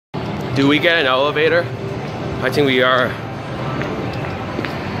Do we get an elevator? I think we are.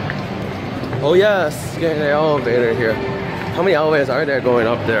 Oh yes, get an elevator here. How many elevators are there going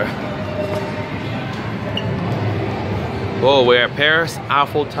up there? Whoa, we're at Paris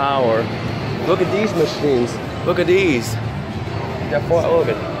Eiffel Tower. Look at these machines. Look at these. There are 4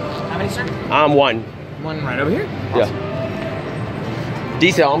 elevators. How many, sir? One. One right over here? Yeah.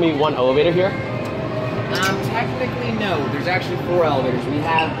 These are only 1 elevator here? Technically, no. There's actually 4 elevators. We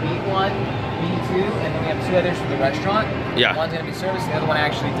have B1, B2, and then we have 2 others for the restaurant. Yeah. One's going to be service, the other one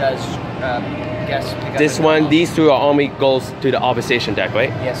actually does guest pickup. This one, these 2 are only goes to the observation deck, right?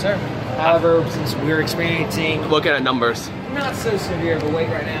 Yes, sir. However, since we're experiencing... Look at the numbers. Not so severe of a wait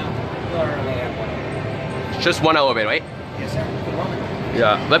right now, we'll only have 1. Just 1 elevator, right? Yes, sir. For the moment.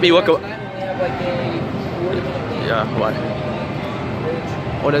 Yeah. Let me look. We have like a 40-minute wait. Yeah, what?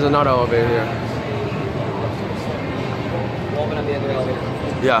 Oh, there's another elevator here. We'll open up the other elevator.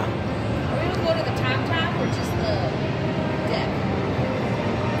 Yeah. Are we going to go to the top or just the deck?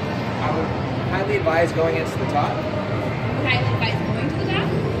 I would highly advise going against the top. Highly advise going to the top?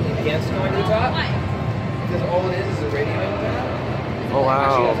 Against going to the top? Why? Because all it is a radio in the top. Oh, wow.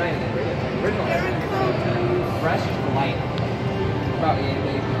 Actually, that's not even the original. Fresh is the light. About 8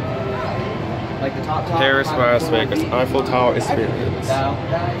 maybe. Like the top. Paris, Las Vegas, Eiffel Tower experience. Down,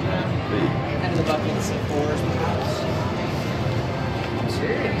 and the buckets and 4s with house. I'm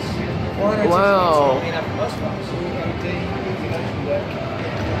serious. Wow.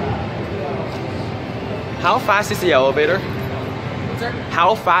 How fast is the elevator? What's that?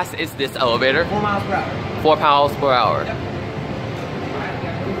 How fast is this elevator? 4 miles per hour. 4 miles per hour. Yep.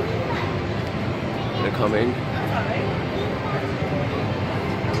 They're coming.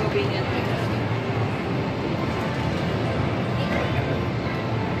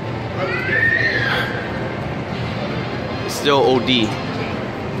 Still OD.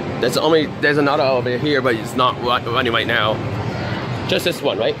 There's another elevator here, but it's not running right now. Just this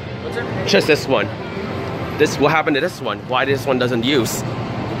one, right? What's that? Just this one. What happened to this one? Why this one doesn't use?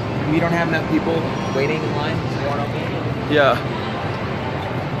 We don't have enough people waiting in line. So they aren't open. Yeah.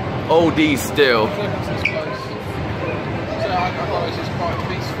 OD still. So I thought it was just quite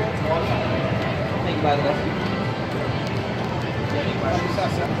peaceful. Thank you, by the way. Any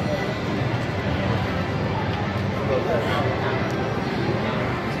questions?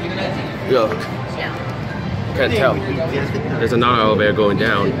 Look. Can't tell. There's another elevator going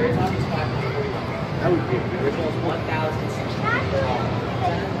down.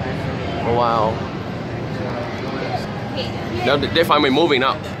 Oh wow. No, they're finally moving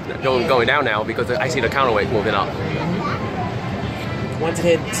up. Going down now because I see the counterweight moving up. Once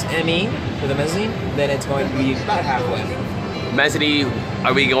it hits ME for the mezzanine, then it's going to be about halfway. Mezzanine,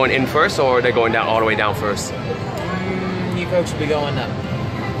 are we going in first or are they going down all the way down first? You folks will be going up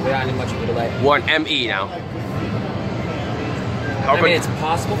without any much of a delay. We're on ME now. I mean, it's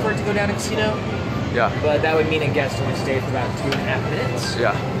possible for it to go down to casino. Yeah. But that would mean a guest only stay for about 2.5 minutes.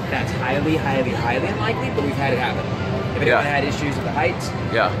 Yeah. That's highly, highly, highly unlikely, but we've had it happen. If anyone had issues with the heights,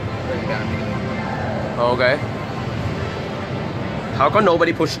 yeah. bring it down immediately. Okay. How come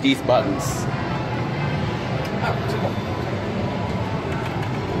nobody pushed these buttons?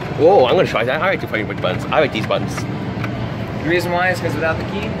 Whoa, I'm gonna try that. I like to play with buttons. I like these buttons. The reason why is because without the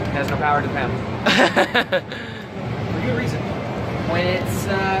key, it has no power to the panel. For good reason. When it's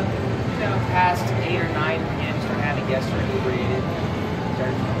past 8 or 9 p.m., start having guests are inebriated.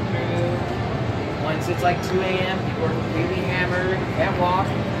 Start coming through. Once it's like 2 a.m., people are completely hammered, can't walk.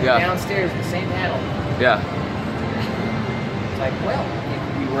 Downstairs, the same panel. Yeah. It's like, well,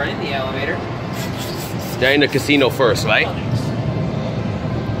 if we were in the elevator. They're in the casino first, right?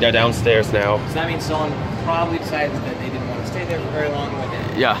 They're downstairs now. So that means someone probably decided that they didn't want to stay there for very long and went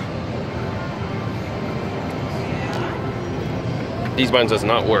in. Yeah. These buttons does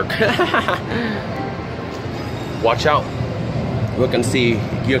not work. Watch out. Look and see.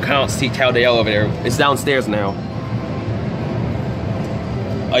 You can't tell the elevator. It's downstairs now.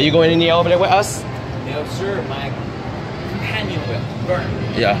 Are you going in the elevator with us? No, sir. My companion will. Burn.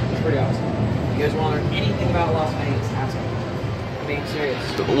 Yeah. It's pretty awesome. You guys want to learn anything about Las Vegas? Ask me. I'm being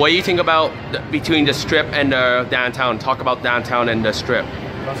serious. What do you think about between the strip and the downtown? Talk about downtown and the strip.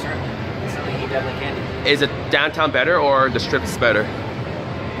 Well, sir, it's something you definitely can do. Is it downtown better or the strip's better?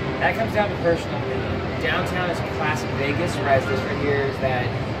 That comes down to personal opinion. Downtown is classic Vegas, whereas this right here is that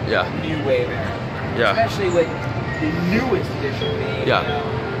new wave era. Yeah. Especially with the newest edition being,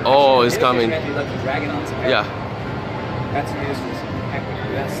 it's coming. Yeah. That's the newest one.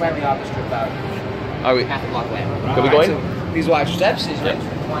 That's slightly off the strip about half a block away. Can we go in? So these watch steps is right.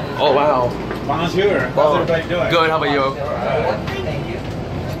 Oh wow. Bonjour. How's everybody doing? Good, how about you? Thank you.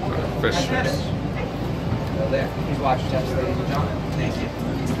 Fish strips. Go there. Please watch your steps, ladies and gentlemen. Thank you.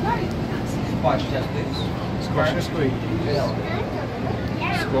 Watch your steps, please. Squash or squeeze?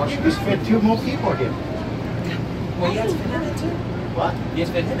 Squash. Just fit 2 more people here. Well, you have to fit him in too. What? You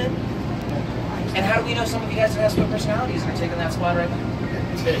have to fit him in. And how do we know some of you guys have split personalities and are taking that spot right now?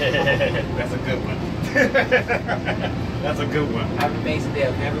 That's a good one. That's a good one. Have an amazing day,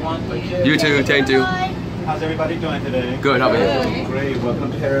 okay, everyone? You too, thank you. How's everybody doing today? Good, how about you? Great.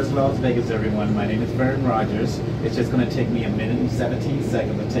 Welcome to Paris, Las Vegas, everyone. My name is Vern Rogers. It's just going to take me 1 minute and 17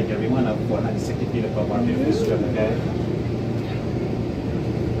 seconds to take everyone up 460 feet above our beautiful strip, okay?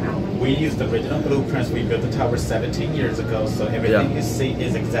 We used the original blueprints. We built the tower 17 years ago, so everything you see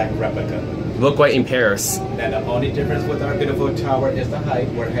is exact replica. Look right in Paris. And the only difference with our beautiful tower is the height.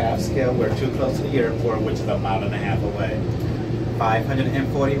 We're half scale. We're too close to the airport, which is 1.5 miles away.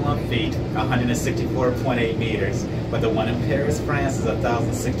 541 feet, 164.8 meters. But the one in Paris, France is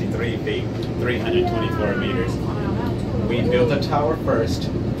 1,063 feet, 324 meters. We built the tower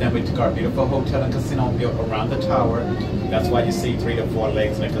first, then we took our beautiful hotel and casino and built around the tower. That's why you see 3 to 4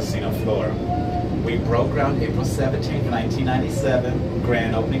 legs on the casino floor. We broke ground April 17, 1997.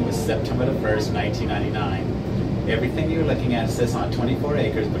 Grand opening was September the 1st, 1999. Everything you're looking at sits on 24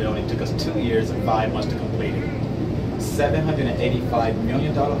 acres, but it only took us 2 years and 5 months to complete it. $785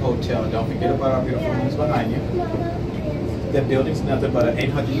 million hotel, and don't forget about our beautiful rooms behind you. The building's nothing but an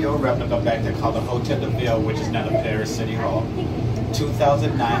 800-year-old replica back there called the Hotel de Ville, which is now the Paris City Hall.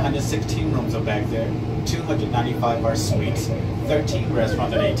 2,916 rooms are back there, 295 are suites, 13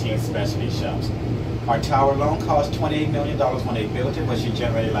 restaurants, and 18 specialty shops. Our tower alone cost $28 million when they built it, but she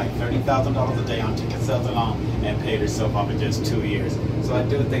generated like $30,000 a day on ticket sales alone and paid herself off in just 2 years. So I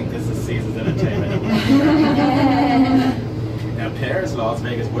do think this is Caesar's entertainment. Now Paris, Las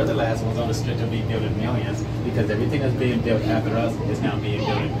Vegas, we're the last ones on the street to be building millions because everything that's being built after us is now being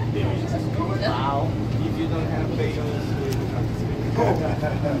built in billions. Wow. If you don't have billions,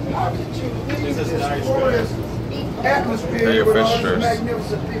 this is nice. Atmosphere Hey, your with fish all strips. these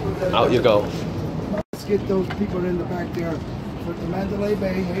magnificent people that Out you go. Let's get those people in the back there for the Mandalay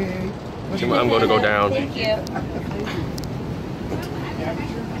Bay. Hey, I'm going to go down. Thank you.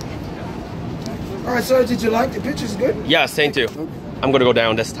 All right, sir. Did you like the pictures? Good. Yes, thank you. I'm going to go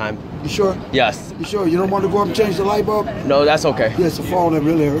down this time. You sure? Yes. You sure? You don't want to go up and change the light bulb? No, that's okay. Yeah, it's a fall that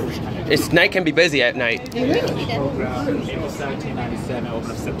really hurts. It's night can be busy at night. April 1797,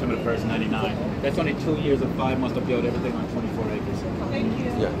 opened up September 1st, 99. That's only 2 years and 5 months to build everything on 24 acres.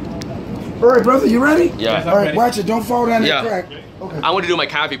 Yeah. All right, brother. You ready? Yeah. All right, watch it. Don't fall down Yeah. that track. Okay. I want to do my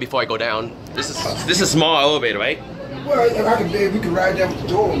coffee before I go down. This is small elevator, right? Well, if I can, we can ride down with the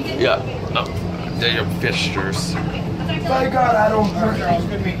door. Yeah. Oh, they're your fishers. Thank God I don't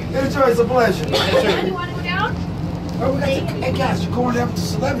drink. Enjoy. It's a pleasure. You want to go down? Oh, we got hey guys, you're going down with the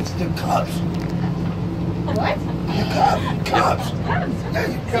celebrities, the Cubs. What? The Cubs. Yeah,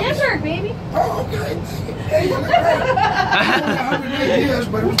 you Cubs. Sandberg, baby. Oh, okay. Hey, you're great. 108 years,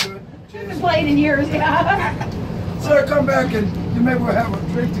 but it was good. Been playing in years, yeah. Sir, come back and you maybe we'll have a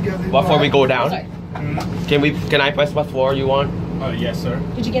drink together. Before we go down, can I press what floor you want? Yes, sir.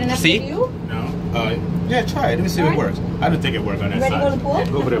 Did you get enough See? view? No. Yeah, try it. Let me see if it works. I don't think it worked on that Ready to side. go to the pool?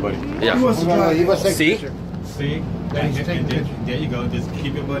 Go over there, buddy. He Yeah. wants to try. He wants to See? See? And there you go. Just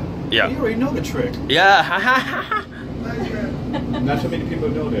keep it, bud. Yeah. You already know the trick. Yeah. Not too many people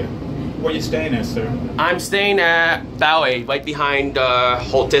know that. Where you staying at, sir? I'm staying at Ballet, right behind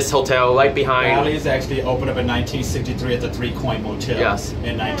Otis Hotel, right behind. Valley is actually opened up in 1963 as a 3-coin motel. Yes.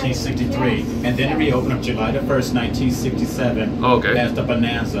 In 1963. And then it reopened up July the 1st, 1967. Okay. As the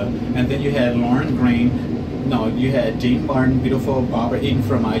Bonanza. And then you had Lauren Green. No, you had Dean Martin, beautiful Barbara Eden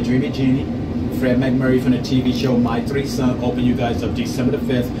from I Dreamy Jeannie. Fred McMurray from the TV show My Three Sons opened you guys up December the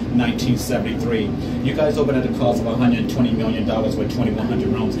 5th, 1973. You guys opened at a cost of $120 million with 2,100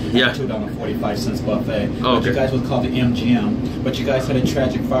 rooms and Yeah. $2.45 buffet. Oh, But you okay. guys was called the MGM. But you guys had a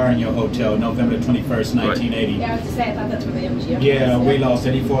tragic fire in your hotel November the 21st, 1980. Yeah, I was to say, I thought that's where the MGM Yeah, was. we lost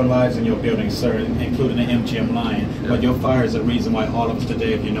 84 lives in your building, sir, including the MGM Lion. But your fire is the reason why all of us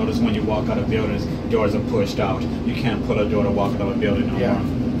today, if you notice when you walk out of buildings, doors are pushed out. You can't pull a door to walk out of a building no more.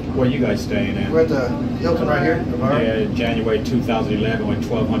 Where you guys staying at? We're at the Hilton right here. Yeah, January 2011 with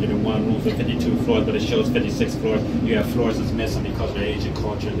 1,201 rooms with 52 floors, but it shows 56 floors. You have floors that's missing because of the Asian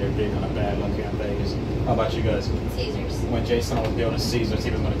culture. They're big on a bad luck here in Vegas. How about you guys? Caesars. When Jason was building Caesars,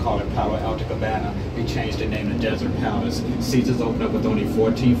 he was going to call it Palo Alto Cabana. He changed the name to Desert Palace. Caesars opened up with only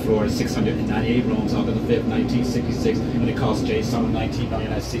 14 floors, 698 rooms, August the 5th, 1966, and it cost Jason $19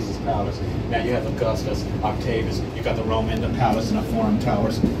 million at Caesars Palace. Now you have Augustus, Octavius, you got the Roman, the Palace, and the Forum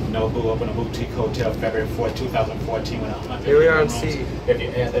Towers. know who opened a boutique hotel February 4th, 2014 with 100 Here we are on rooms. C. If you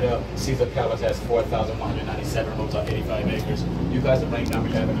add it up, Caesar Palace has 4,197 rooms on 85 acres. You guys are ranked number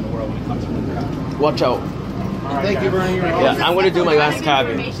 11 in the world when it comes to room count. Watch out. Thank you very much. Yeah, I'm gonna do my last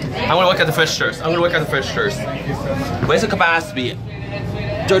cabin. I'm gonna look at the fixtures. Where's the capacity?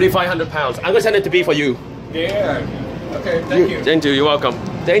 3,500 pounds. I'm gonna send it to B for you. Yeah. Okay, thank you. Thank you, you're welcome.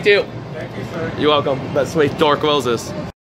 Thank you. Thank you, sir. You're welcome. That's the way door closes.